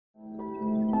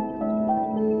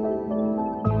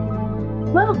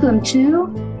Welcome to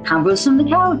Convos from the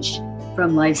Couch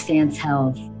from LifeStance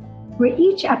Health, where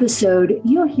each episode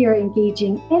you'll hear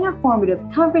engaging and informative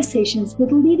conversations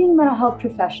with leading mental health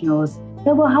professionals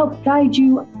that will help guide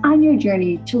you on your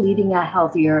journey to leading a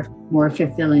healthier, more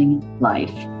fulfilling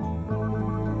life.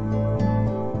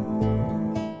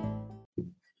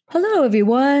 Hello,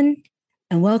 everyone,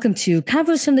 and welcome to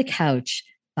Convos from the Couch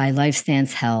by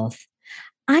LifeStance Health.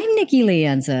 I'm Nikki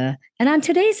Lienza, and on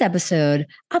today's episode,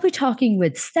 I'll be talking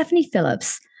with Stephanie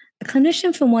Phillips, a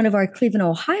clinician from one of our Cleveland,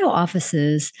 Ohio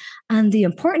offices, on the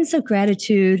importance of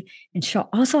gratitude, and she'll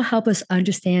also help us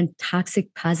understand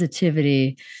toxic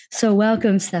positivity. So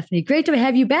welcome, Stephanie. Great to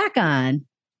have you back on.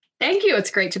 Thank you.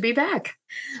 It's great to be back.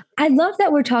 I love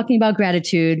that we're talking about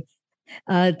gratitude.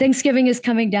 Thanksgiving is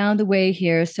coming down the way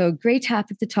here, so great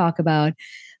topic to talk about.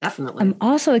 Definitely. I'm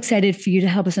also excited for you to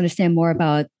help us understand more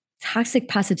about toxic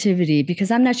positivity,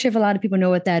 because I'm not sure if a lot of people know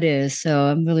what that is. So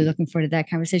I'm really looking forward to that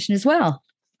conversation as well.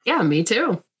 Yeah, me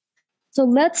too. So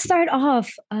let's start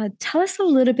off. Tell us a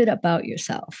little bit about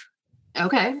yourself.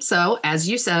 Okay. So as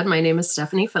you said, my name is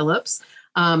Stephanie Phillips.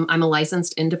 I'm a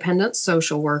licensed independent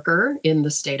social worker in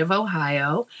the state of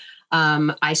Ohio.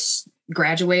 I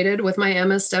graduated with my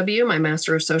MSW, my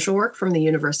Master of Social Work, from the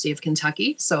University of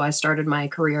Kentucky. So I started my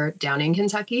career down in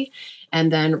Kentucky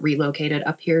and then relocated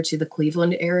up here to the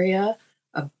Cleveland area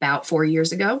about 4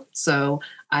 years ago. So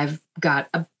I've got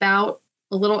about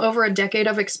a little over a decade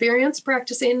of experience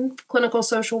practicing clinical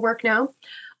social work now.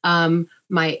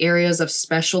 My areas of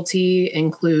specialty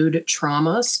include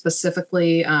trauma,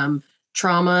 specifically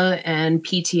trauma and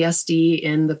PTSD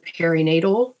in the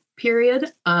perinatal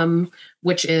period,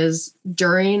 which is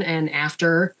during and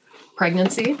after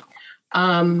pregnancy.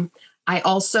 I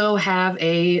also have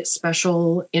a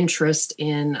special interest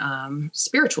in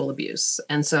spiritual abuse.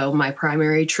 And so my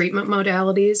primary treatment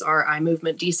modalities are eye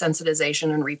movement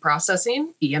desensitization and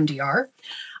reprocessing, EMDR.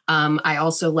 I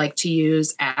also like to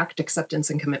use ACT, acceptance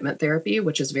and commitment therapy,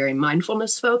 which is very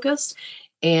mindfulness focused.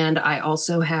 And I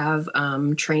also have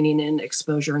training in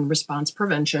exposure and response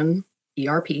prevention,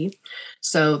 ERP.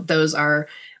 So those are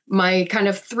my kind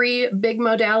of three big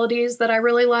modalities that I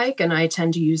really like. And I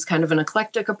tend to use kind of an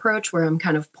eclectic approach where I'm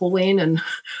kind of pulling and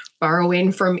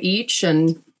borrowing from each.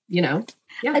 And, yeah.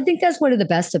 I think that's one of the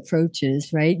best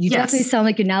approaches, right? You definitely sound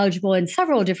like you're knowledgeable in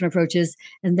several different approaches,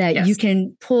 and that you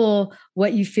can pull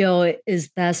what you feel is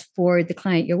best for the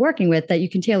client you're working with, that you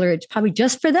can tailor it probably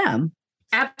just for them.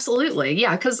 Absolutely.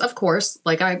 Yeah. Because of course,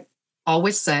 like I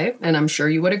always say, and I'm sure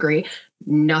you would agree,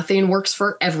 nothing works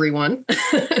for everyone.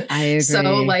 I agree.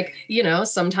 So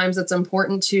sometimes it's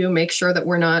important to make sure that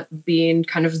we're not being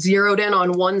kind of zeroed in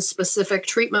on one specific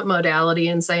treatment modality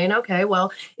and saying, okay,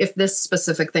 well, if this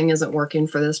specific thing isn't working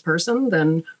for this person,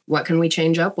 then what can we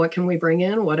change up? What can we bring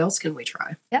in? What else can we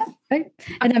try? Yeah. Right.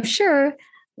 And I'm sure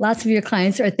lots of your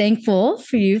clients are thankful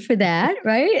for you for that,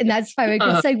 right? And that's probably a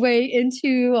good segue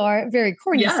into our very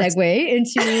corny segue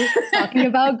into talking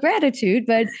about gratitude.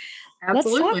 But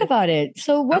absolutely. Let's talk about it.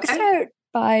 So let's start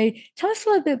by, tell us a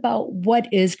little bit about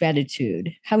what is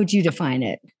gratitude? How would you define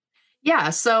it?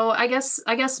 Yeah. So I guess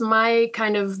my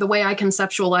kind of the way I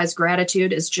conceptualize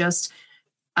gratitude is just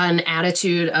an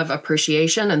attitude of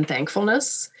appreciation and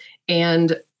thankfulness,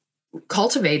 and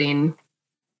cultivating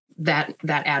that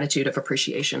attitude of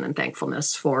appreciation and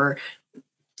thankfulness for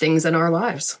things in our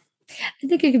lives. I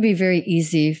think it can be very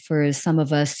easy for some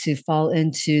of us to fall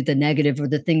into the negative or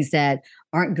the things that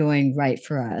aren't going right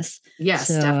for us. Yes,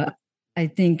 so definitely. I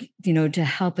think, to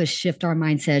help us shift our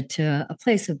mindset to a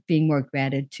place of being more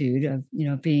gratitude,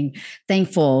 of, being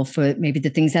thankful for maybe the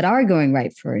things that are going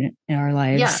right for in our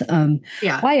lives.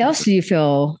 Why else do you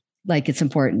feel like it's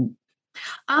important?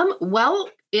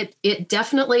 Well, it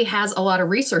definitely has a lot of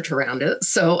research around it.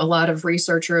 So a lot of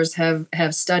researchers have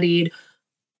studied,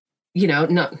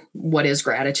 not what is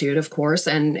gratitude, of course,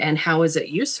 and how is it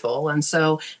useful. And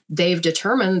so they've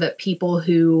determined that people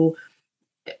who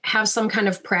have some kind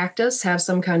of practice, have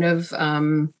some kind of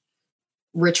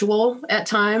ritual at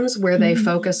times where they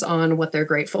focus on what they're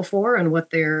grateful for and what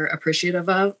they're appreciative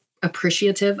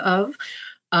of,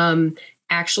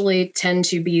 actually tend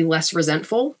to be less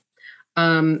resentful.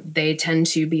 They tend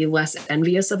to be less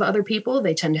envious of other people.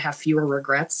 They tend to have fewer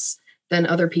regrets than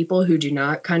other people who do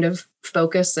not kind of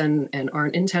focus and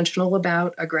aren't intentional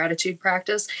about a gratitude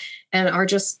practice, and are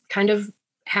just kind of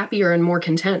happier and more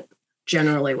content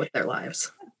generally with their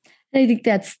lives. I think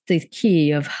that's the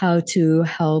key of how to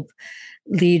help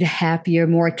lead happier,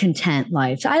 more content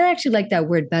lives. I actually like that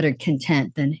word better,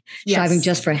 content, than striving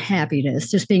just for happiness,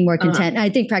 just being more content. And I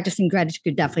think practicing gratitude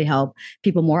could definitely help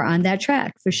people more on that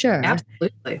track, for sure.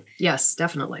 Absolutely. Yes,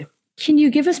 definitely. Can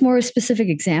you give us more specific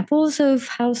examples of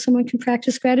how someone can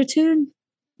practice gratitude?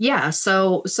 Yeah.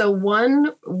 So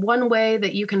one way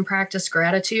that you can practice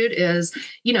gratitude is,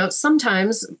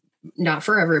 sometimes, not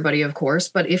for everybody, of course,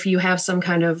 but if you have some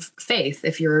kind of faith,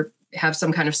 if you're have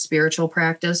some kind of spiritual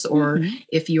practice, or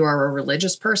if you are a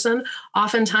religious person,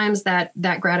 oftentimes that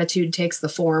gratitude takes the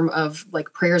form of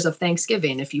like prayers of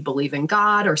thanksgiving. If you believe in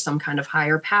God or some kind of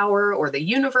higher power or the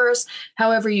universe,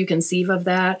 however you conceive of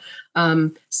that,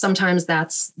 sometimes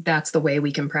that's the way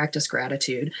we can practice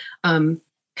gratitude.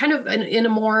 Kind of in a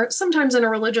more, sometimes in a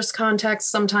religious context,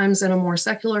 sometimes in a more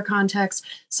secular context,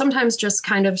 sometimes just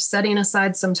kind of setting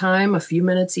aside some time, a few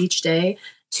minutes each day,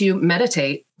 to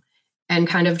meditate and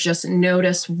kind of just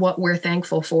notice what we're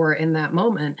thankful for in that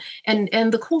moment. And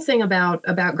the cool thing about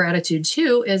gratitude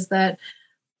too is that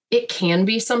it can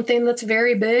be something that's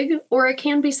very big, or it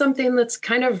can be something that's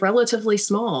kind of relatively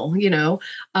small.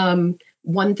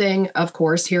 One thing, of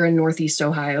course, here in Northeast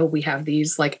Ohio, we have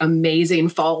these like amazing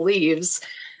fall leaves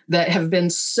that have been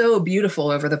so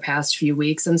beautiful over the past few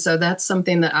weeks. And so that's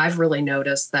something that I've really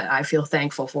noticed that I feel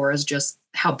thankful for, is just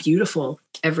how beautiful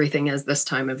everything is this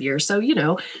time of year. So,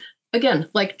 again,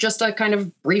 like just a kind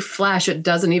of brief flash, it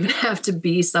doesn't even have to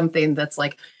be something that's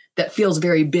like, that feels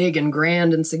very big and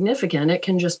grand and significant. It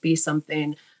can just be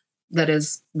something that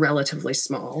is relatively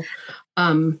small.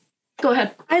 Go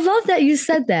ahead. I love that you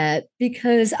said that,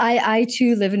 because I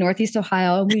too live in Northeast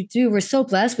Ohio, and we're so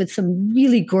blessed with some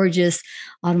really gorgeous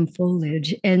autumn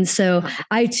foliage. And so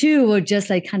I too will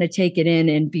just like kind of take it in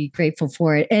and be grateful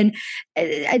for it. And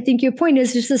I think your point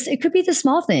is just this, it could be the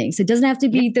small things. It doesn't have to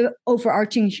be the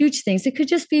overarching huge things. It could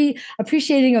just be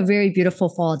appreciating a very beautiful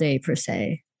fall day per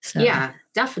se. So, yeah,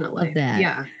 definitely. Love that.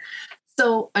 Yeah.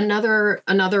 So another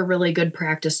really good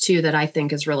practice too that I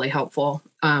think is really helpful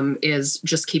is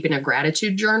just keeping a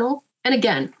gratitude journal. And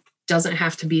again, doesn't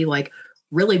have to be like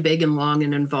really big and long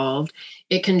and involved.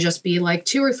 It can just be like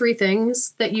 2 or 3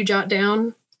 things that you jot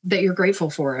down that you're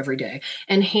grateful for every day.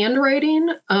 And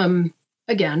handwriting,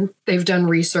 again, they've done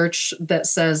research that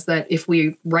says that if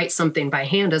we write something by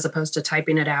hand as opposed to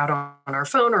typing it out on our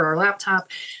phone or our laptop,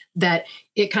 that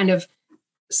it kind of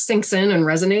sinks in and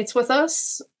resonates with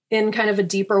us in kind of a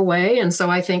deeper way. And so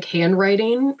I think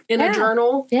handwriting in a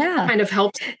journal kind of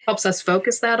helps us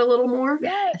focus that a little more.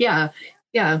 Yeah.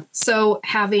 So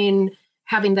having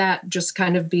that just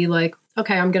kind of be like,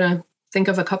 okay, I'm going to think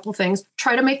of a couple things,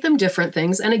 try to make them different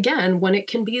things. And again, when it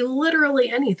can be literally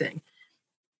anything,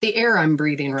 the air I'm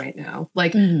breathing right now,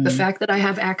 like the fact that I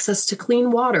have access to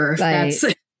clean water,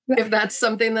 if that's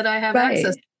something that I have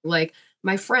access to, like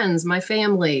my friends, my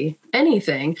family,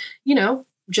 anything,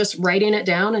 just writing it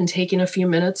down and taking a few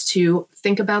minutes to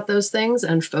think about those things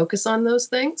and focus on those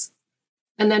things,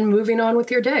 and then moving on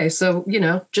with your day. So,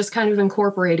 just kind of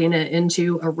incorporating it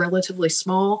into a relatively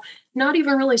small, not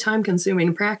even really time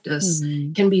consuming practice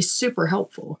can be super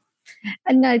helpful.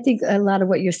 And I think a lot of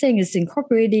what you're saying is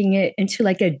incorporating it into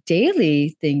like a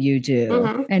daily thing you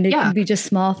do. And it can be just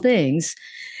small things.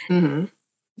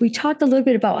 We talked a little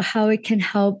bit about how it can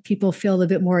help people feel a little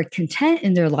bit more content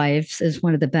in their lives as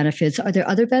one of the benefits. Are there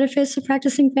other benefits of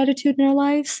practicing gratitude in our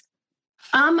lives?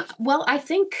 Well, I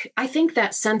think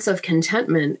that sense of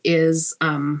contentment is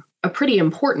a pretty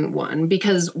important one,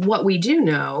 because what we do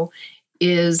know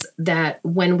is that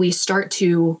when we start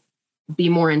to be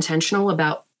more intentional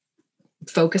about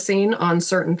focusing on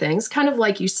certain things, kind of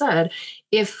like you said,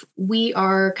 if we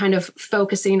are kind of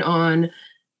focusing on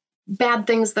bad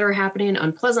things that are happening,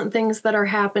 unpleasant things that are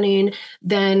happening,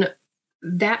 then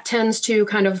that tends to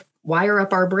kind of wire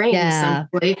up our brain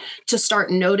simply to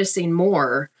start noticing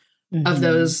more of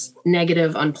those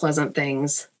negative, unpleasant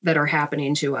things that are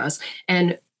happening to us.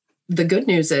 And the good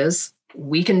news is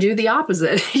we can do the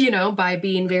opposite, by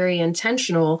being very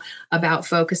intentional about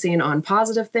focusing on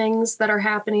positive things that are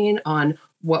happening, on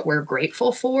what we're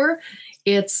grateful for.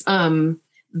 It's called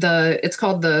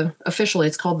the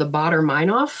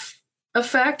Baader-Meinhof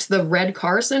effect, the red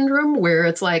car syndrome, where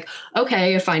it's like,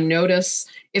 okay, if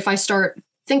I start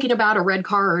thinking about a red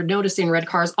car or noticing red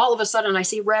cars, all of a sudden I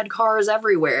see red cars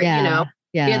everywhere.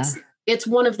 It's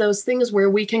one of those things where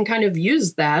we can kind of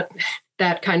use that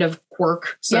kind of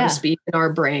quirk, so to speak, in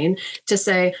our brain to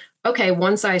say, okay,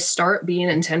 once I start being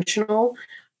intentional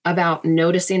about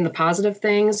noticing the positive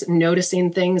things,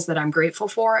 noticing things that I'm grateful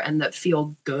for and that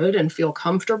feel good and feel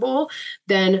comfortable,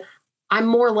 then I'm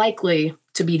more likely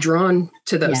to be drawn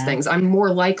to those things. I'm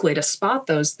more likely to spot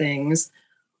those things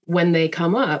when they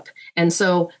come up. And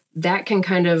so that can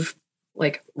kind of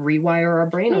like rewire our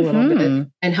brain a little bit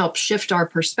and help shift our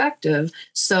perspective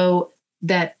so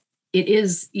that it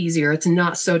is easier. It's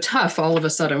not so tough all of a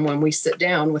sudden when we sit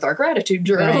down with our gratitude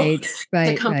journal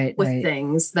to come up with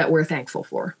things that we're thankful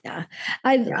for. Yeah.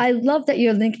 I love that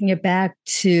you're linking it back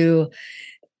to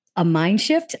a mind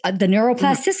shift, the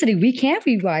neuroplasticity. We can't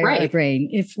rewire our brain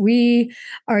if we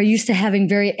are used to having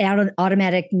very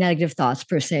automatic negative thoughts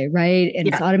per se, right? And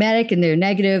it's automatic and they're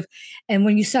negative. And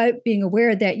when you start being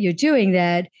aware that you're doing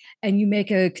that and you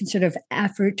make a concerted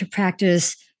effort to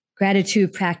practice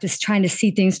gratitude, practice trying to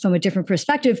see things from a different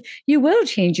perspective, you will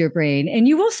change your brain and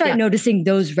you will start noticing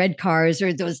those red cars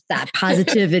or that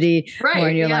positivity more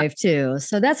in your life too.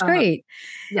 So that's great.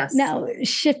 Yes. Now,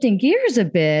 shifting gears a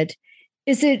bit,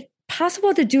 is it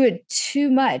possible to do it too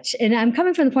much? And I'm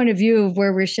coming from the point of view of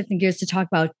where we're shifting gears to talk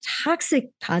about toxic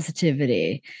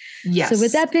positivity. Yes. So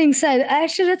with that being said,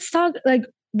 actually, let's talk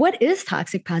what is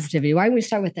toxic positivity? Why don't we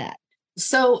start with that?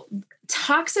 So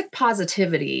toxic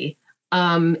positivity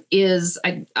is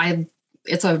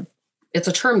it's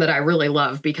a term that I really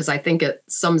love because I think it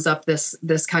sums up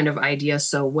this kind of idea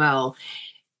so well.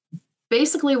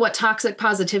 Basically, what toxic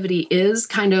positivity is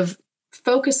kind of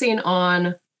focusing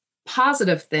on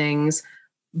positive things,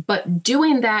 but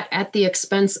doing that at the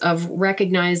expense of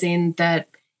recognizing that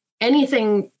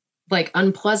anything like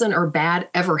unpleasant or bad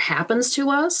ever happens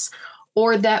to us,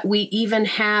 or that we even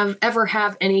ever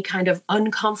have any kind of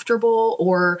uncomfortable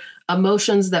or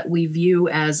emotions that we view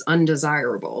as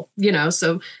undesirable.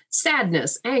 So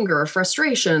sadness, anger,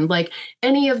 frustration, like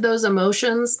any of those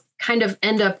emotions kind of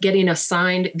end up getting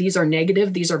assigned, these are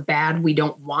negative, these are bad, we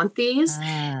don't want these.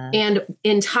 And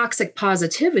in toxic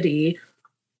positivity,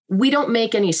 we don't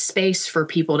make any space for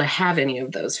people to have any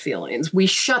of those feelings. We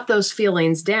shut those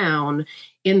feelings down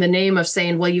in the name of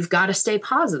saying, well, you've got to stay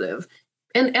positive.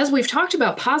 And as we've talked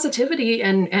about, positivity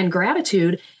and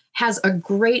gratitude has a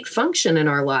great function in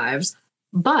our lives,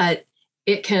 but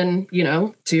it can,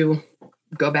 to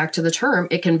go back to the term,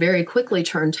 it can very quickly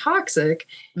turn toxic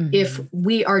if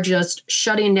we are just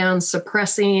shutting down,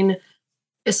 suppressing,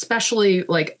 especially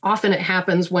like often it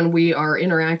happens when we are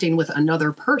interacting with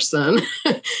another person,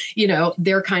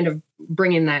 they're kind of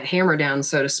bringing that hammer down,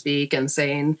 so to speak, and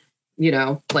saying,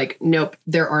 like, nope,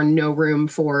 there's no room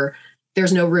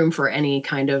for any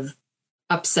kind of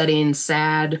upsetting,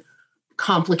 sad,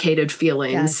 complicated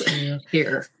feelings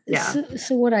here. Yeah.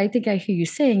 So what I think I hear you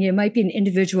saying, it might be an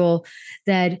individual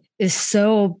that is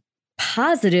so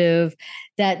positive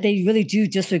that they really do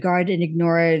disregard and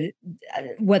ignore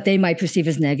what they might perceive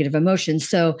as negative emotions.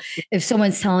 So if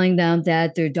someone's telling them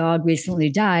that their dog recently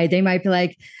died, they might be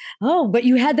like, oh, but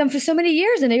you had them for so many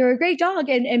years and they were a great dog,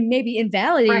 and maybe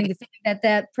invalidating the fact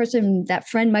that person, that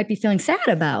friend might be feeling sad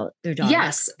about their dog.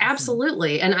 Yes,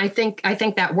 absolutely. And I think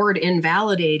that word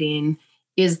invalidating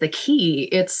is the key.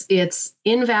 It's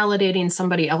invalidating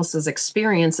somebody else's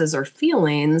experiences or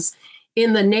feelings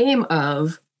in the name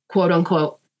of quote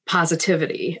unquote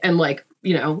positivity and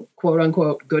quote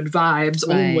unquote good vibes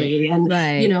only. And,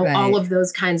 all of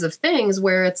those kinds of things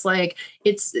where it's like,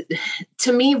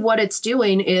 to me, what it's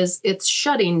doing is it's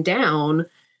shutting down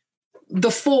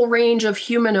the full range of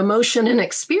human emotion and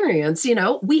experience.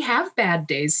 We have bad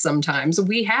days sometimes.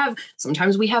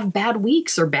 Sometimes we have bad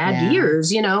weeks or bad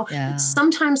years,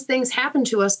 Sometimes things happen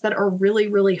to us that are really,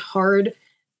 really hard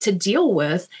to deal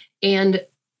with. And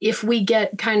if we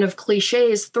get kind of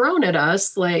cliches thrown at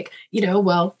us, like,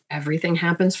 well, everything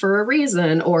happens for a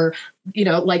reason, or,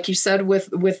 like you said with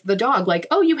the dog, like,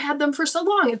 oh, you had them for so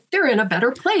long, they're in a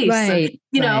better place. Right.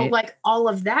 And, like all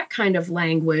of that kind of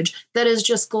language that is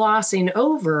just glossing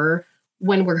over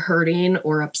when we're hurting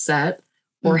or upset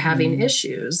or having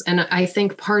issues. And I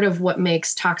think part of what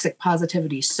makes toxic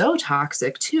positivity so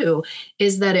toxic too,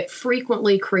 is that it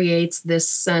frequently creates this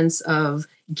sense of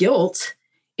guilt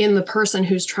in the person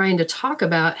who's trying to talk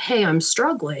about, hey, I'm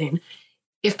struggling.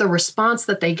 If the response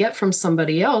that they get from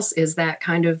somebody else is that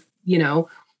kind of,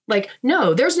 like,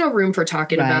 no, there's no room for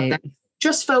talking about that.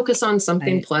 Just focus on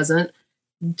something pleasant.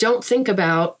 Don't think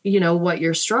about, what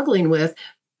you're struggling with.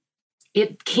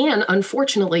 It can,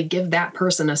 unfortunately, give that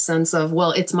person a sense of,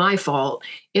 well, it's my fault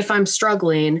if I'm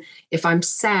struggling, if I'm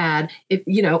sad, if,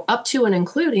 up to and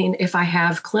including if I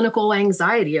have clinical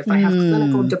anxiety, if I have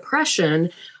clinical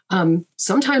depression.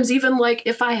 Sometimes even like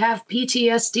if I have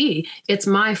PTSD, it's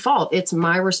my fault. It's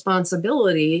my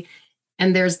responsibility.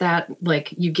 And there's that,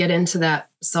 like, you get into that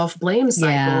self-blame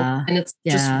cycle and it's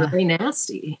just really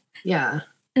nasty. Yeah.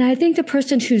 And I think the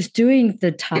person who's doing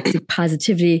the toxic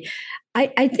positivity,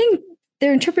 I think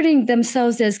they're interpreting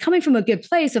themselves as coming from a good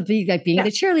place of being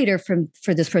the cheerleader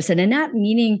for this person and not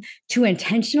meaning to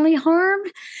intentionally harm,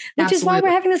 which is why we're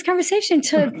having this conversation,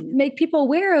 to make people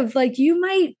aware of, like, you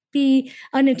might be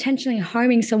unintentionally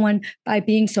harming someone by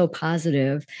being so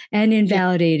positive and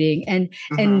invalidating, and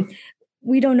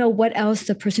we don't know what else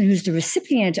the person who's the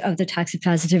recipient of the toxic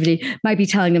positivity might be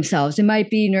telling themselves. It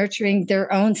might be nurturing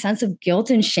their own sense of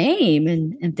guilt and shame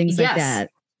and things like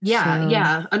that. Yeah.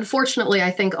 Yeah. Unfortunately,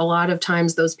 I think a lot of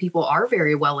times those people are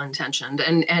very well intentioned.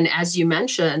 And as you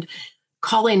mentioned,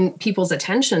 calling people's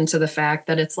attention to the fact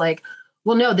that it's like,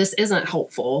 well, no, this isn't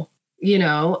helpful. It's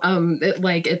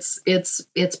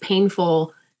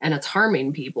painful and it's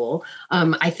harming people.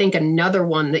 I think another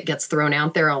one that gets thrown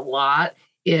out there a lot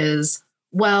is,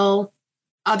 well,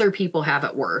 other people have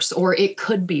it worse, or it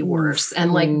could be worse.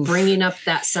 And like bringing up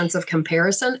that sense of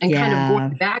comparison and kind of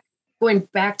going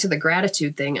back to the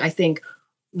gratitude thing. I think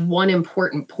one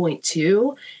important point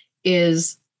too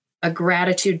is a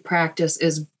gratitude practice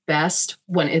is best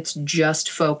when it's just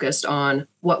focused on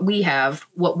what we have,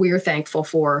 what we're thankful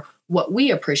for, what we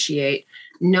appreciate,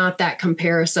 not that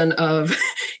comparison of,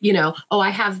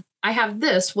 I have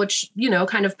this, which,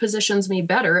 kind of positions me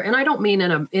better. And I don't mean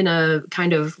in a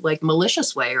kind of like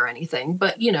malicious way or anything,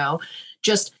 but,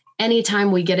 just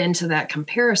anytime we get into that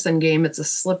comparison game, it's a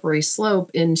slippery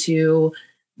slope into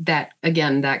that,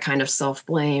 again, that kind of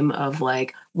self-blame of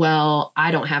like, well, I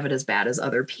don't have it as bad as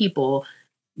other people.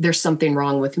 There's something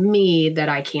wrong with me that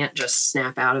I can't just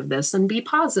snap out of this and be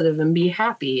positive and be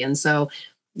happy. And so,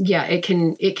 yeah, it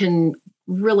can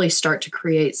really start to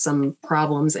create some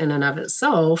problems in and of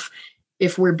itself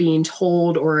if we're being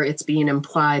told or it's being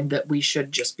implied that we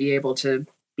should just be able to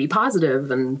be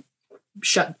positive and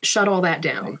shut all that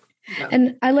down. Yeah.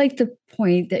 And I like the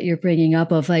point that you're bringing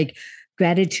up of like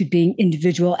gratitude being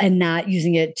individual and not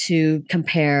using it to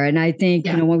compare. And I think,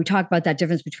 when we talk about that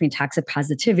difference between toxic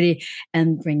positivity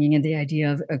and bringing in the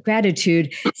idea of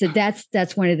gratitude, so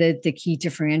that's one of the key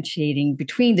differentiating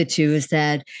between the two is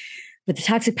that with the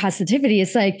toxic positivity,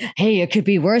 it's like, hey, it could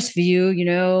be worse for you.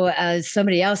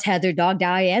 Somebody else had their dog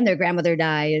die and their grandmother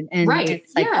die. And right.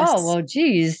 It's like, oh, well,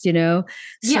 geez, So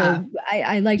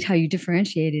I liked how you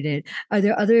differentiated it. Are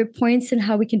there other points in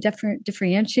how we can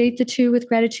differentiate the two with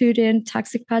gratitude and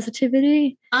toxic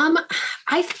positivity?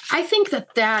 I think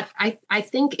I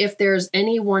think if there's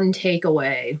any one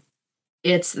takeaway,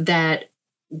 it's that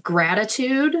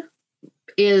gratitude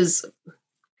is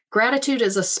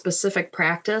a specific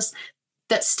practice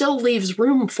that still leaves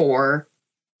room for,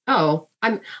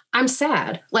 I'm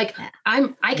sad. Like I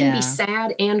can be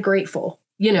sad and grateful,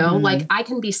 like I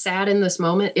can be sad in this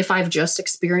moment if I've just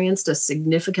experienced a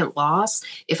significant loss,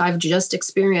 if I've just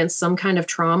experienced some kind of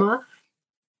trauma,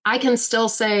 I can still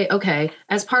say, okay,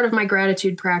 as part of my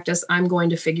gratitude practice, I'm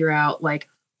going to figure out like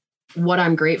what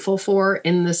I'm grateful for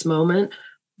in this moment.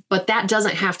 But that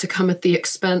doesn't have to come at the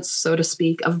expense, so to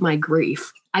speak, of my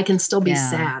grief. I can still be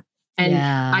sad. And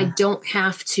I don't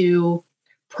have to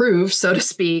prove, so to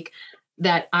speak,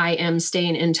 that I am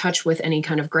staying in touch with any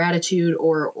kind of gratitude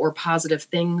or positive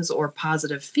things or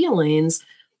positive feelings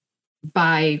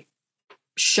by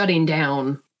shutting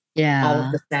down all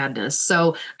of the sadness.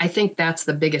 So I think that's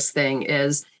the biggest thing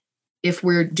is if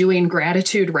we're doing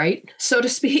gratitude right, so to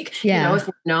speak, if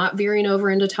we're not veering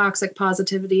over into toxic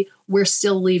positivity, we're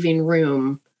still leaving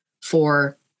room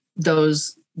for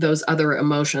those other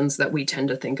emotions that we tend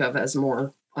to think of as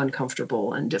more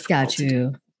uncomfortable and difficult.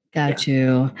 Got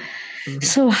you. Mm-hmm.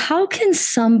 So how can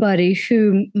somebody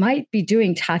who might be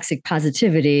doing toxic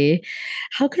positivity,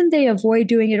 how can they avoid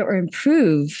doing it or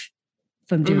improve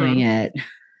from doing it?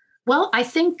 Well, I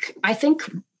think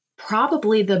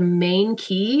probably the main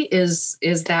key is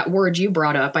that word you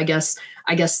brought up. I guess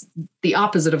the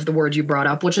opposite of the word you brought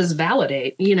up, which is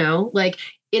validate, like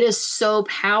it is so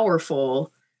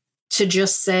powerful to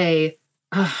just say,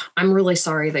 I'm really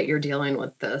sorry that you're dealing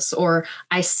with this, or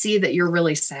I see that you're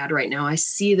really sad right now. I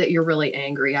see that you're really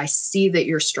angry. I see that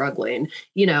you're struggling,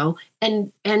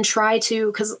 and try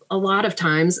to, because a lot of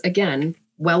times, again,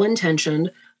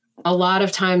 well-intentioned, a lot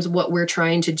of times what we're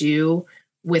trying to do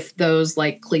with those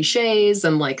like cliches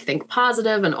and like think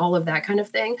positive and all of that kind of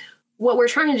thing, what we're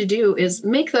trying to do is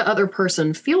make the other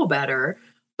person feel better.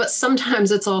 But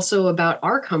sometimes it's also about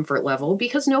our comfort level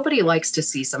because nobody likes to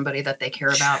see somebody that they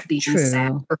care about being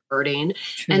sad or hurting.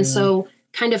 True. And so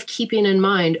kind of keeping in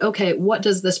mind, okay, what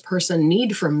does this person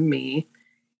need from me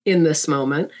in this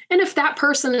moment? And if that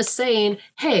person is saying,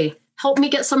 hey, help me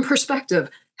get some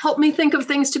perspective, help me think of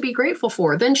things to be grateful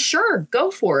for, then sure, go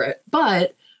for it.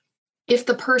 But if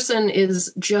the person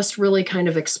is just really kind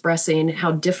of expressing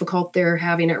how difficult they're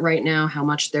having it right now, how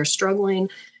much they're struggling,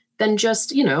 then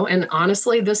just, and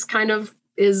honestly, this kind of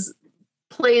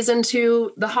plays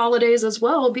into the holidays as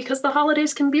well, because the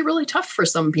holidays can be really tough for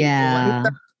some people. Yeah.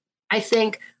 And I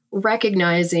think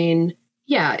recognizing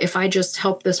yeah, if I just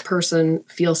help this person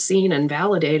feel seen and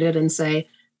validated and say,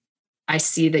 I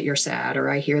see that you're sad, or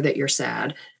I hear that you're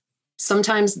sad.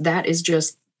 Sometimes that is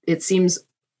just, it seems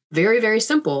very, very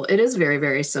simple. It is very,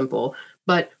 very simple,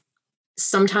 but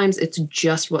sometimes it's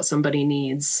just what somebody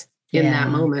needs in that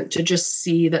moment, to just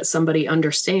see that somebody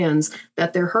understands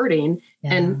that they're hurting.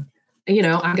 Yeah. And,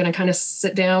 I'm going to kind of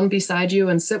sit down beside you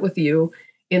and sit with you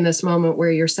in this moment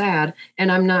where you're sad.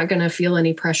 And I'm not going to feel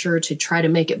any pressure to try to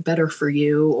make it better for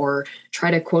you or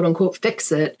try to quote unquote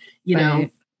fix it.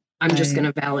 I'm just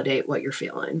going to validate what you're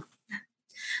feeling.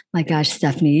 My gosh,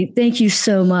 Stephanie, thank you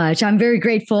so much. I'm very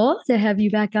grateful to have you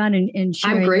back on and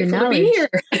sharing your knowledge. I'm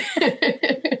grateful to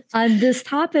be here. On this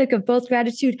topic of both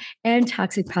gratitude and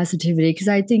toxic positivity, because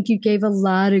I think you gave a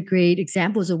lot of great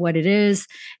examples of what it is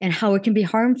and how it can be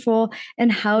harmful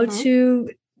and how to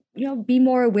be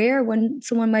more aware when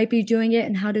someone might be doing it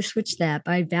and how to switch that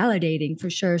by validating, for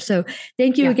sure. So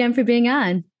thank you again for being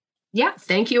on. Yeah,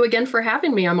 thank you again for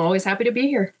having me. I'm always happy to be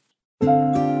here.